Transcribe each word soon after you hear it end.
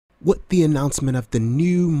With the announcement of the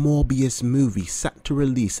new Morbius movie set to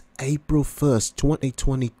release April 1st,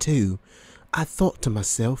 2022, I thought to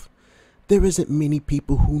myself, there isn't many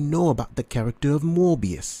people who know about the character of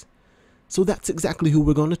Morbius. So that's exactly who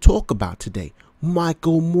we're going to talk about today.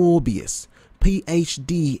 Michael Morbius,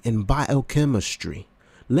 PhD in biochemistry.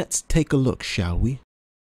 Let's take a look, shall we?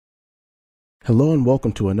 Hello and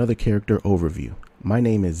welcome to another character overview. My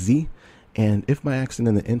name is Z, and if my accent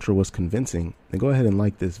in the intro was convincing, then go ahead and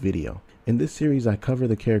like this video. In this series, I cover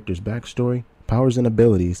the character's backstory, powers and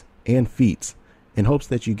abilities, and feats, in hopes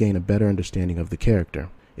that you gain a better understanding of the character.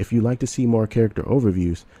 If you'd like to see more character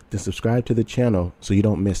overviews, then subscribe to the channel so you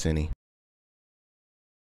don't miss any.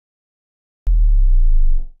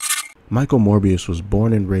 Michael Morbius was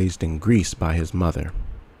born and raised in Greece by his mother.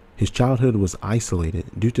 His childhood was isolated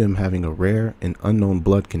due to him having a rare and unknown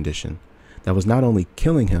blood condition that was not only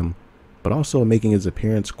killing him, but also making his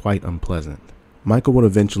appearance quite unpleasant. Michael would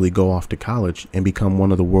eventually go off to college and become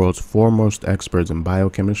one of the world's foremost experts in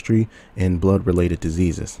biochemistry and blood-related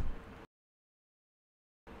diseases.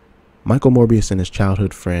 Michael Morbius and his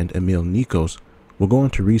childhood friend Emil Nikos will go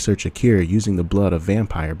on to research a cure using the blood of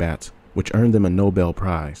vampire bats, which earned them a Nobel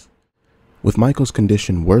Prize. With Michael's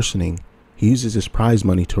condition worsening, he uses his prize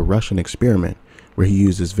money to rush an experiment where he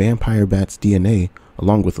uses vampire bats' DNA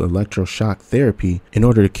along with electroshock therapy in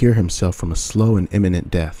order to cure himself from a slow and imminent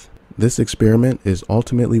death. This experiment is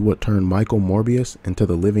ultimately what turned Michael Morbius into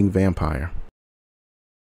the living vampire.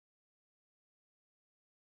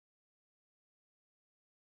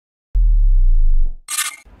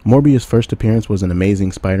 Morbius' first appearance was in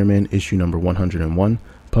Amazing Spider-Man issue number 101,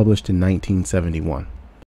 published in 1971.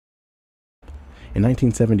 In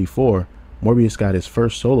 1974, Morbius got his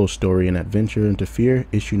first solo story in Adventure into Fear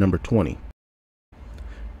issue number 20.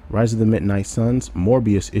 Rise of the Midnight Suns,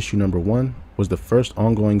 Morbius issue number 1 was the first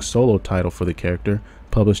ongoing solo title for the character,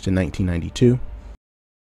 published in 1992.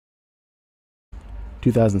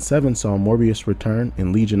 2007 saw Morbius return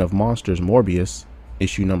in Legion of Monsters Morbius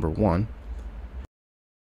issue number 1.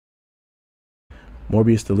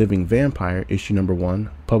 Morbius the Living Vampire issue number 1,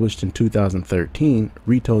 published in 2013,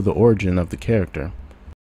 retold the origin of the character.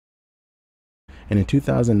 And in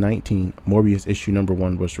 2019, Morbius issue number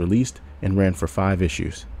 1 was released and ran for 5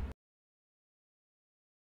 issues.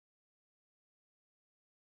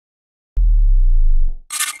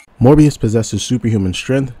 Morbius possesses superhuman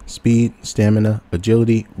strength, speed, stamina,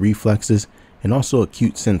 agility, reflexes, and also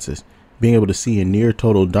acute senses, being able to see in near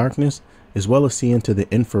total darkness, as well as see into the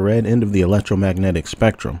infrared end of the electromagnetic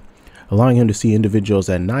spectrum, allowing him to see individuals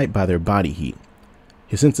at night by their body heat.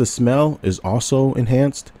 His sense of smell is also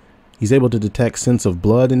enhanced. He's able to detect scents of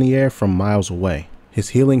blood in the air from miles away. His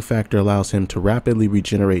healing factor allows him to rapidly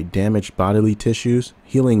regenerate damaged bodily tissues,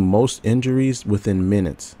 healing most injuries within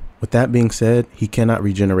minutes. With that being said, he cannot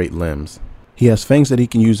regenerate limbs. He has fangs that he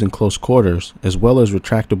can use in close quarters, as well as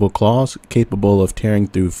retractable claws capable of tearing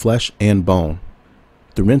through flesh and bone.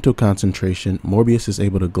 Through mental concentration, Morbius is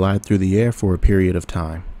able to glide through the air for a period of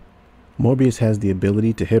time. Morbius has the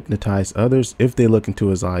ability to hypnotize others if they look into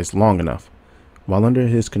his eyes long enough. While under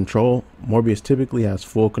his control, Morbius typically has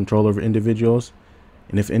full control over individuals,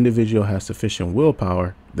 and if an individual has sufficient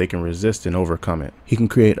willpower, they can resist and overcome it. He can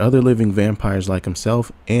create other living vampires like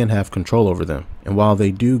himself and have control over them. And while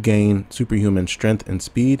they do gain superhuman strength and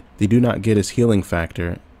speed, they do not get his healing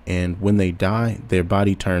factor, and when they die, their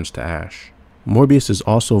body turns to ash. Morbius is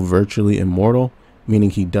also virtually immortal, meaning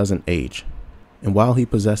he doesn't age. And while he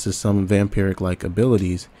possesses some vampiric-like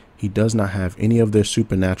abilities, he does not have any of their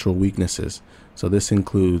supernatural weaknesses. So this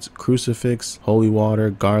includes crucifix, holy water,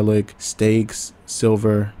 garlic, stakes,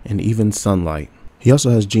 silver, and even sunlight. He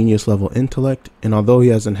also has genius level intellect, and although he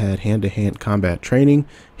hasn't had hand-to-hand combat training,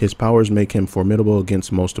 his powers make him formidable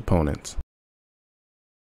against most opponents.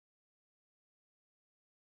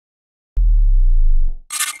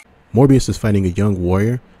 Morbius is fighting a young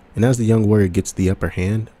warrior, and as the young warrior gets the upper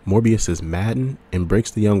hand, Morbius is maddened and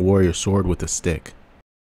breaks the young warrior's sword with a stick.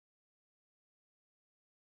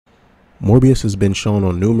 Morbius has been shown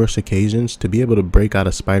on numerous occasions to be able to break out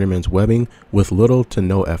of Spider-Man's webbing with little to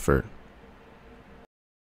no effort.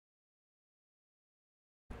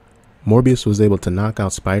 Morbius was able to knock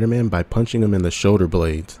out Spider-Man by punching him in the shoulder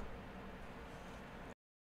blades.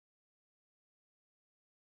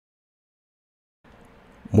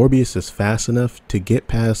 Morbius is fast enough to get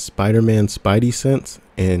past Spider-Man's spidey sense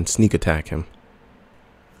and sneak attack him.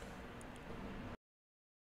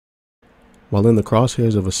 While in the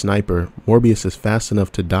crosshairs of a sniper, Morbius is fast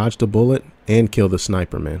enough to dodge the bullet and kill the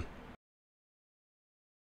sniper man.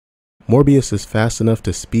 Morbius is fast enough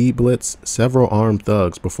to speed blitz several armed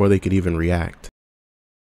thugs before they could even react.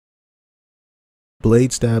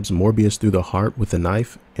 Blade stabs Morbius through the heart with a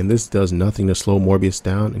knife, and this does nothing to slow Morbius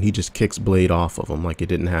down, and he just kicks Blade off of him like it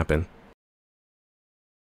didn't happen.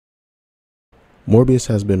 Morbius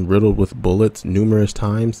has been riddled with bullets numerous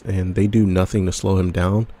times, and they do nothing to slow him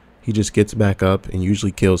down. He just gets back up and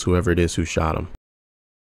usually kills whoever it is who shot him.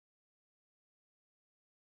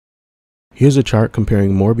 Here's a chart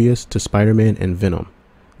comparing Morbius to Spider-Man and Venom.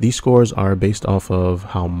 These scores are based off of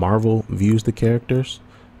how Marvel views the characters,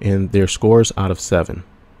 and their scores out of 7.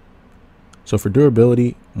 So for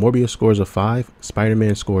durability, Morbius scores a 5,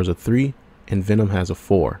 Spider-Man scores a 3, and Venom has a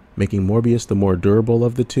 4, making Morbius the more durable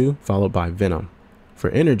of the two, followed by Venom. For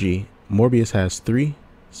energy, Morbius has 3,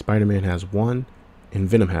 Spider-Man has 1, and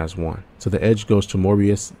Venom has 1. So the edge goes to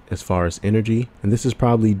Morbius as far as energy, and this is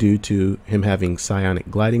probably due to him having psionic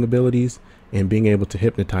gliding abilities and being able to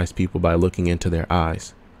hypnotize people by looking into their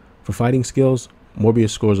eyes. For fighting skills, Morbius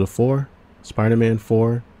scores a 4, Spider-Man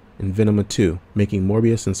 4, and Venom a 2, making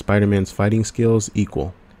Morbius and Spider-Man's fighting skills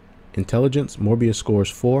equal. Intelligence, Morbius scores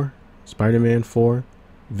 4, Spider-Man 4,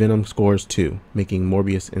 Venom scores 2, making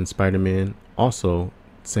Morbius and Spider-Man also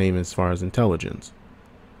same as far as intelligence.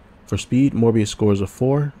 For speed, Morbius scores a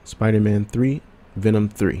 4, Spider-Man 3, Venom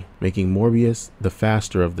 3, making Morbius the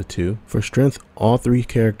faster of the two. For strength, all 3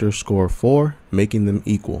 characters score 4, making them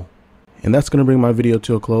equal. And that's going to bring my video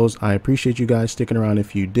to a close. I appreciate you guys sticking around.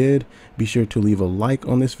 If you did, be sure to leave a like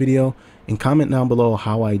on this video and comment down below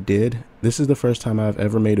how I did. This is the first time I've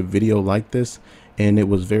ever made a video like this, and it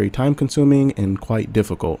was very time consuming and quite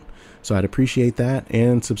difficult. So I'd appreciate that,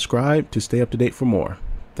 and subscribe to stay up to date for more.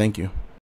 Thank you.